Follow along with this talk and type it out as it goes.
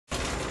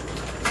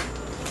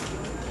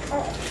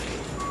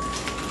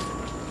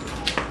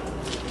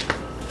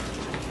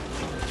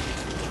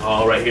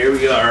All right, here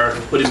we are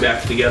putting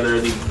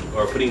together the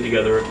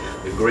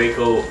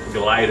Graco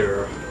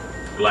glider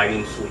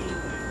gliding swing.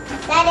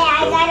 Daddy,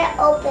 I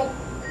gotta open.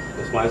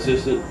 That's my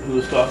assistant who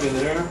was talking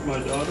there, my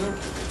daughter.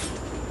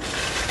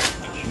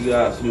 She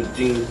got some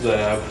things that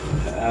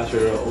I've asked her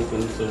to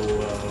open, so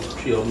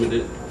she opened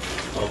it.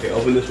 Okay,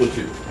 open this one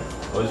too.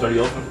 Oh, it's already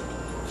open?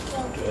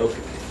 Okay,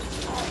 okay.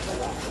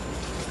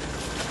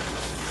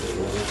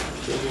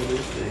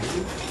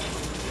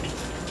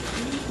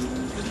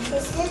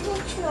 This is the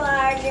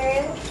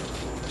charger.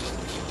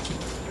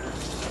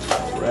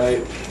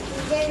 Right.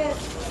 These are the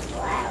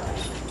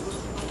flowers.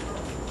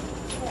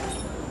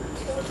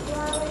 Two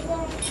flowers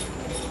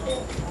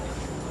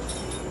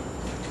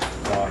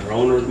there. Your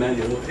owner's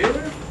manual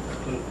here.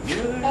 And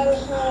here.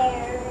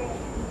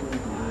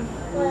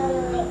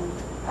 Well,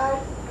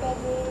 open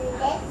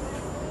this.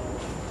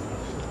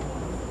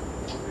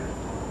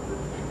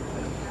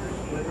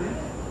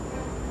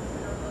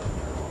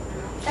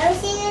 Let me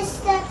see this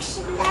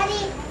section,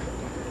 Daddy.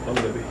 Oh,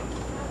 baby.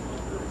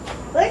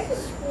 Where's the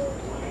screw?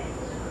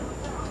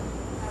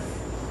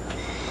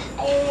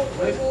 And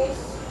do this.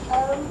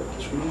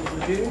 Screw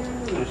over here.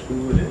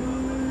 Screw it in.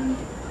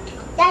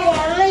 Daddy,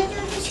 I'm gonna do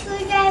the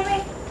screwdriver.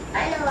 I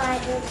know how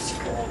to do the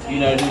screwdriver. You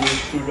know how to do the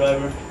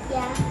screwdriver?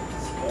 Yeah,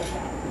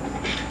 screwdriver.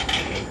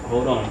 Okay,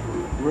 hold on,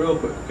 real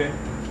quick, okay?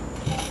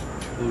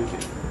 Let me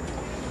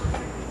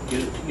get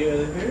it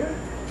together here.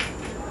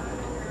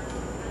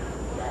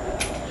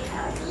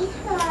 These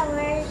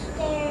flowers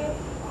there.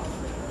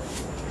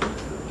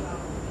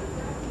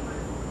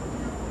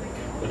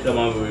 But tell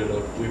Mom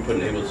we're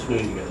putting able to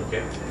swing together,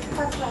 okay?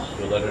 Okay.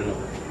 We'll let her know.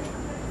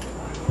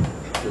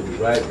 She'll be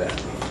right back.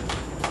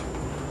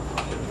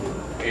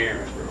 Here.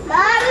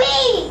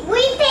 Mommy,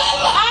 we pin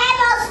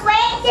animals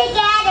swing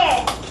together.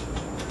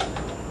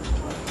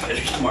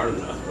 She's smart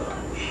enough, though.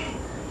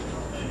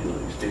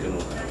 She's sticking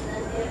with that.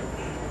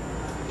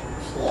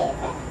 Yeah.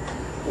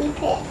 We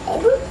pin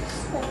animals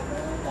swing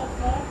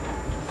together.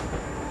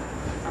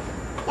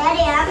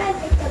 Daddy, I'm gonna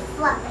put the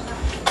flowers on.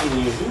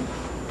 Mm-hmm.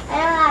 I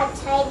don't know how to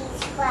tie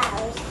these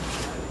flowers.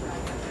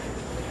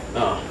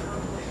 Oh.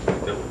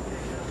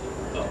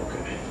 Oh,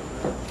 okay.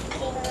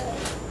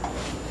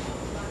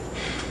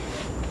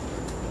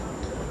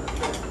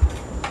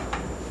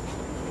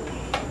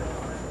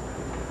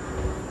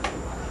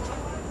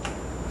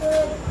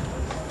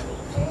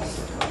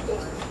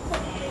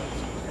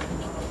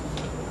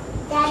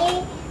 Daddy,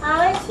 I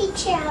want to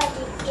teach you how to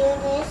do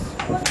this.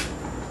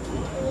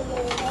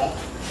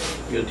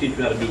 You gonna teach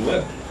me how to do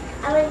what?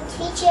 I'm going to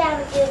teach you how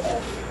to do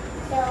this.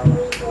 So we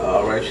do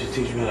All right, she's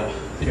teaching me how to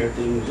tear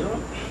things up.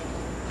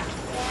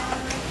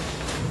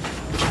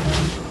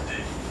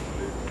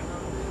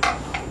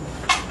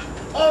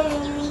 And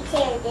we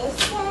tear this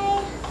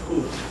side.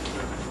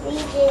 We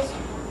just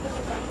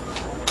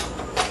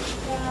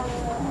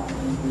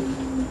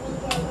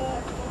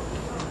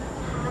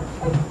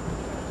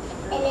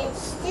and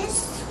it's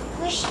just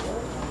squishy.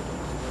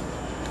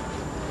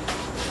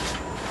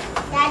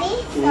 Daddy,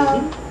 so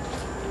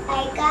I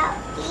got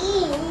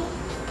these.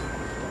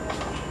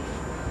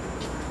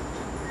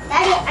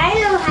 Daddy, I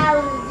know how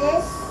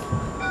this.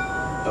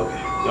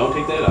 Okay, don't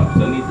take that out,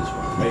 'cause I need this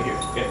one right here,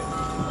 okay?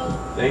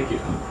 Thank you.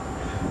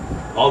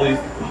 All these,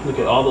 look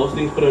at all those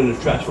things, put them in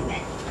the trash for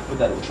me. Put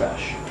that in the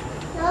trash.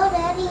 No,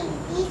 Daddy,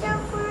 these are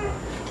for it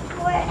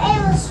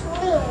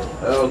swing.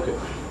 Okay.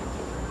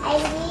 I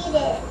need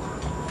it.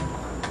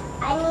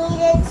 I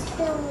need it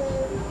to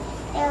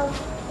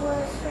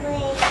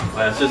swing.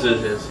 My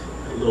assistant is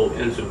a little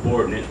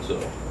insubordinate, so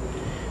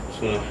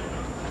just gonna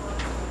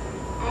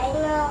I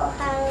know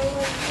how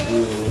to do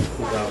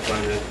without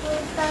trying to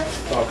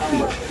talk too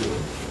much to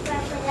him.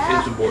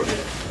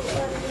 Insubordinate.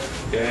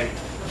 Okay?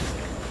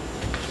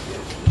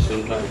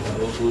 Sometimes how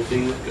those little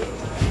things go.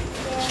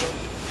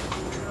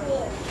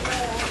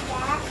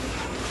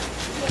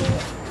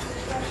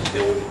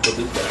 Then we put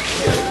this back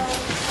together.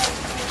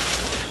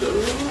 So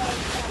there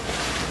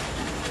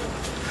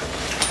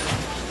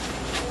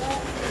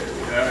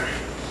we are.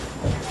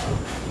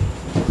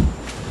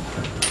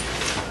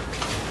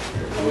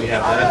 And we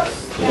have that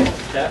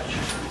attached.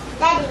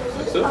 Daddy,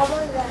 That's we it.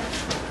 almost done.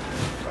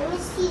 Let me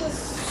see this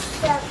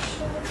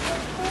section.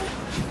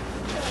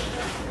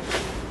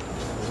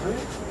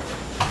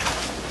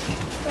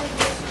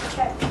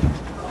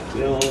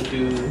 We'll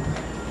do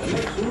the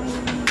next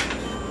one.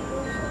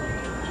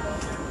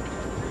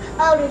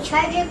 Oh, the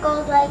charger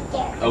goes right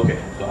there. Okay,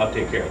 so I'll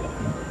take care of that.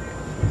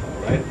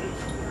 All right.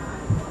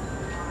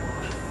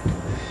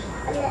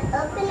 I'm gonna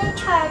open the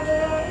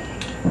charger.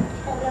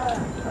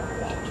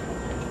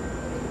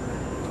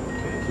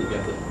 Okay, so we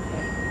got the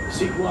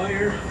seat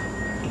wire.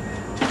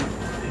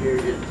 Here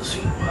is the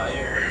seat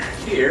wire.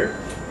 Here.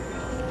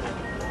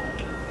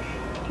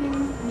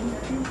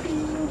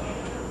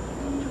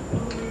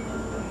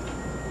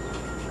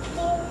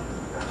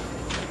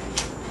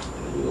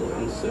 We'll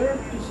insert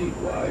the seat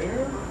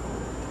wire.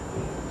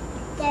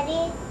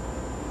 Daddy, I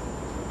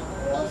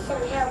need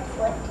some help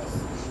with this.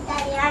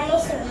 Daddy, I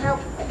need some help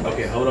with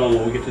Okay, hold on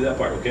when we get to that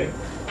part, okay?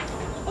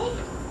 Okay,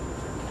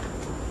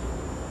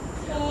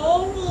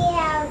 we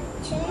have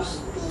 2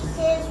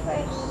 pieces for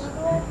these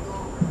ones.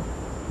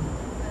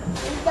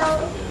 We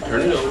don't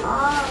Turn it over. I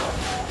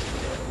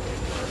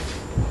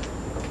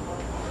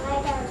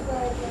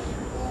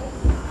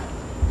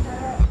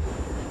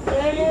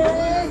don't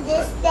know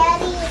this,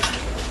 Daddy.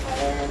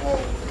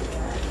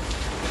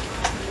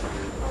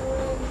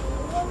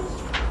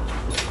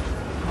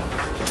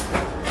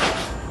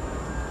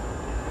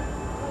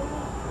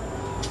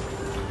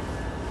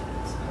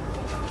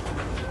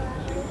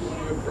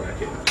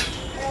 Brackets.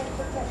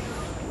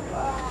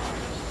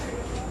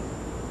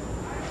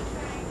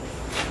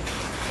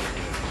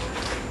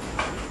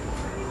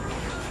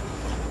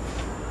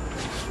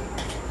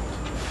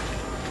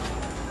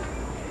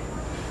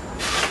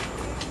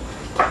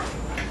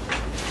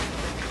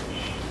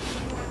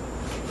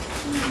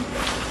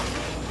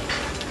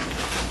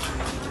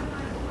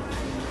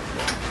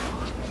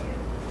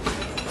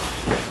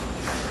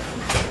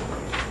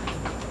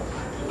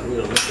 We're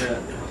gonna look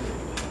at.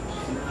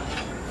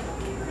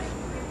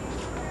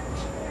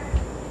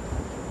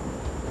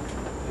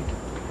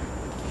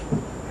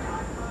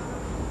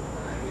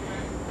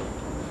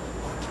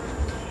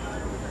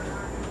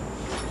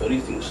 So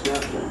these things snap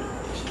on it.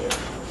 Snap.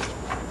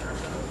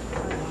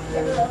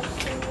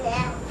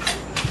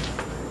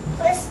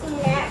 What's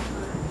snap?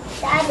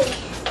 Daddy.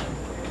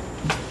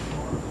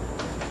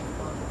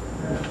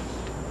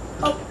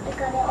 Oh, I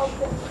gotta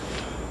open.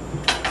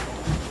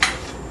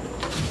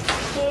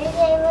 Here's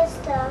our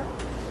stuff.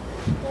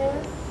 Here.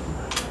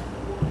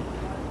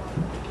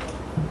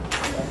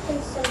 Open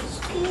some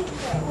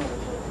screwdrivers.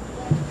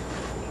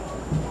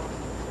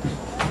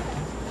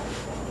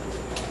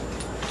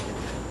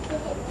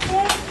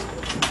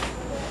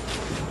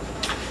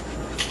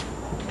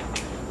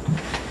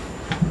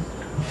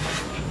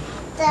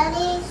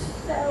 Daddy,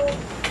 so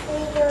we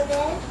do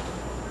this.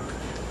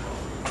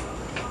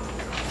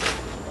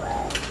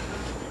 What?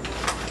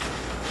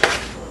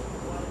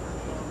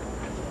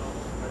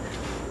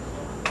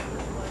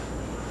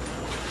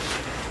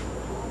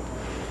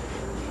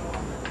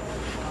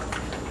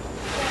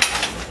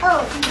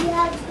 Oh, you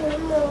have 2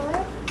 more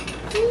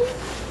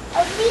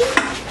of these?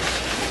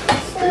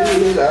 So,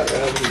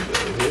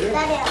 Here.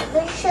 Daddy,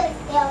 we should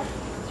have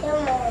 2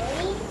 more of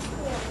these.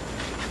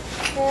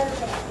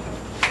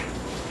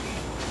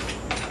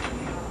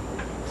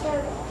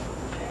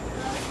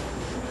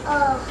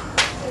 Oh,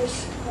 there's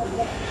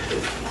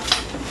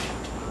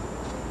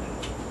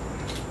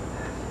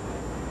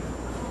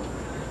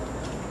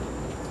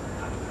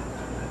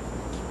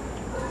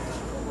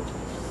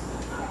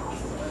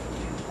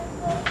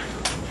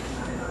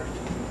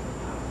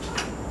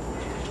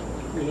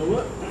You know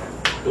what?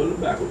 Doing it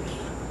backwards.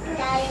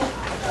 Daddy.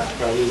 That's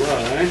probably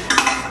why.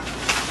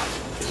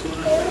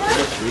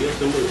 Let's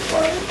reassemble the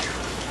part.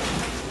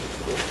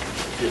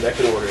 Get back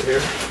in order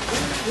here.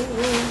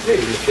 Hey,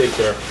 mistakes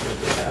are meant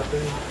to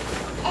happen.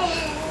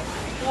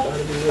 Try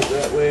to do it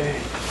that way.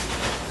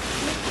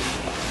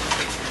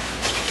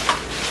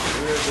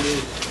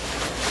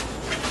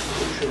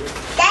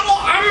 Daddy,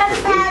 I'm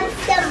about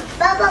some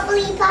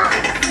bubbly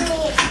pops in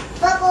it.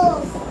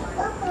 Bubbles.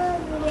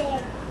 Bubbles in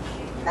it.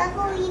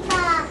 Bubbly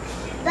pops.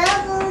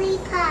 Bubbly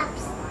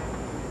pops.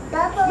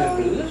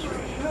 Bubbly.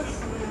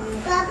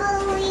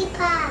 Bubbly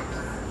pops.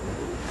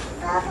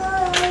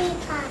 Bubbly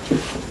pops.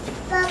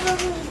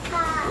 Bubbly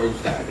pops. Those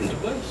back into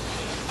place.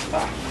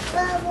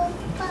 Bubble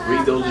pops.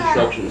 Read those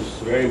instructions.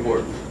 Very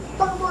important.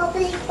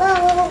 Bubbly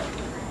bubble.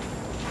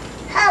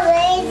 How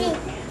lazy.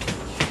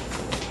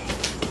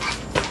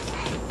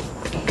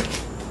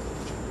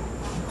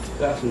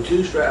 Fasten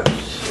 2 straps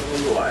on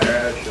the wire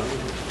as shown.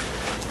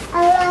 I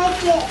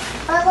like it.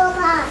 Bubble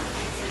pop.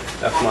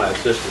 That's my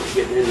assistant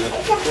getting in the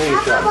It's a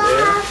screenshot bubble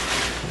there. pop.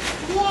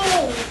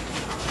 Yay.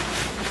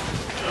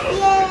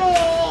 Yay.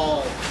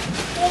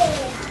 Yay.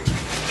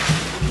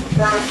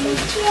 Lots of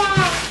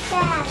trash.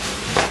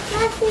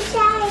 Lots of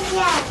trash.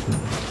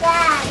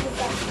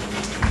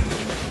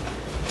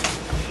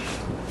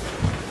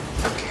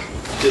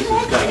 This is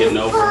kind of getting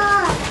over.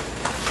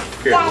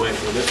 Carried away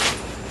with it.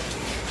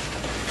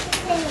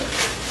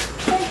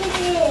 Look at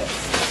this.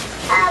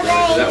 I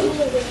That like one.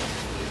 it.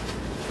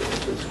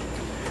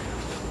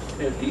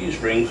 And these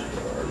rings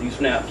are these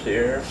snaps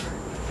here.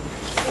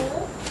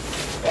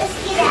 Let's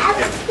get out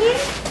of here.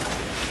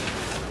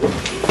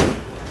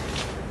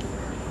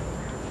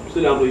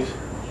 Sit down, please.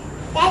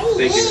 Daddy,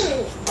 Thank you.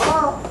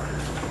 oh.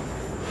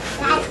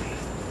 Daddy,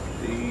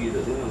 He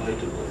does not like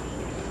to lose.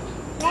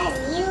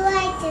 Daddy, you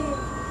like to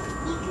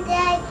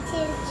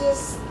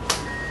just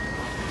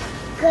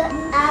go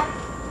up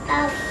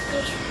of the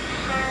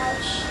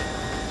couch.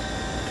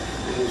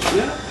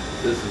 Snap.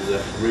 This is a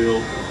real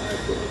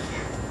approach.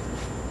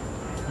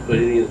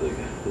 Putting the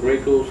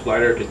wrinkle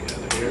slider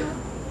together here.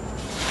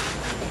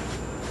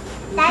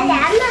 Daddy,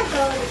 I'm not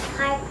going to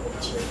park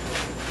with you.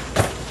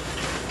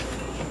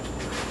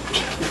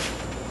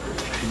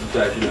 She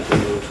decides she's not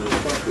going to go to the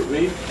park with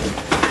me,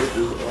 which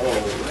is all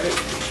right.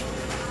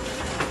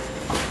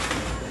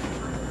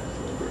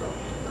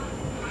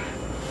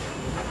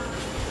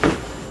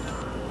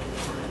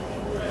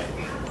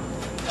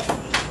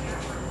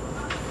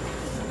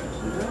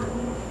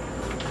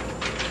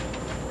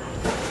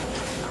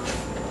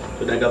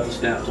 But I got the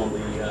snaps on the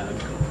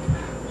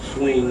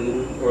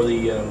swing or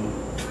the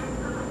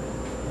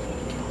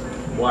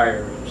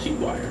wire, seat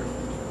wire.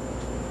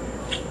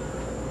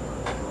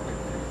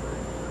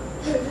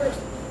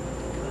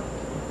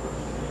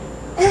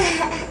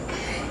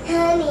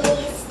 Honey,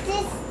 is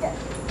this the...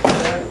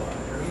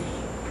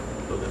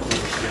 So there's no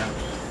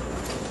snaps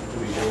to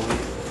be doing.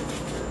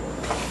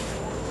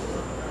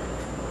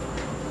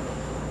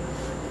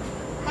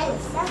 Honey,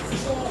 that's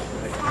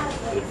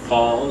it.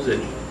 Pause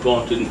and go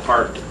on to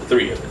part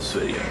 3 of this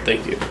video.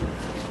 Thank you.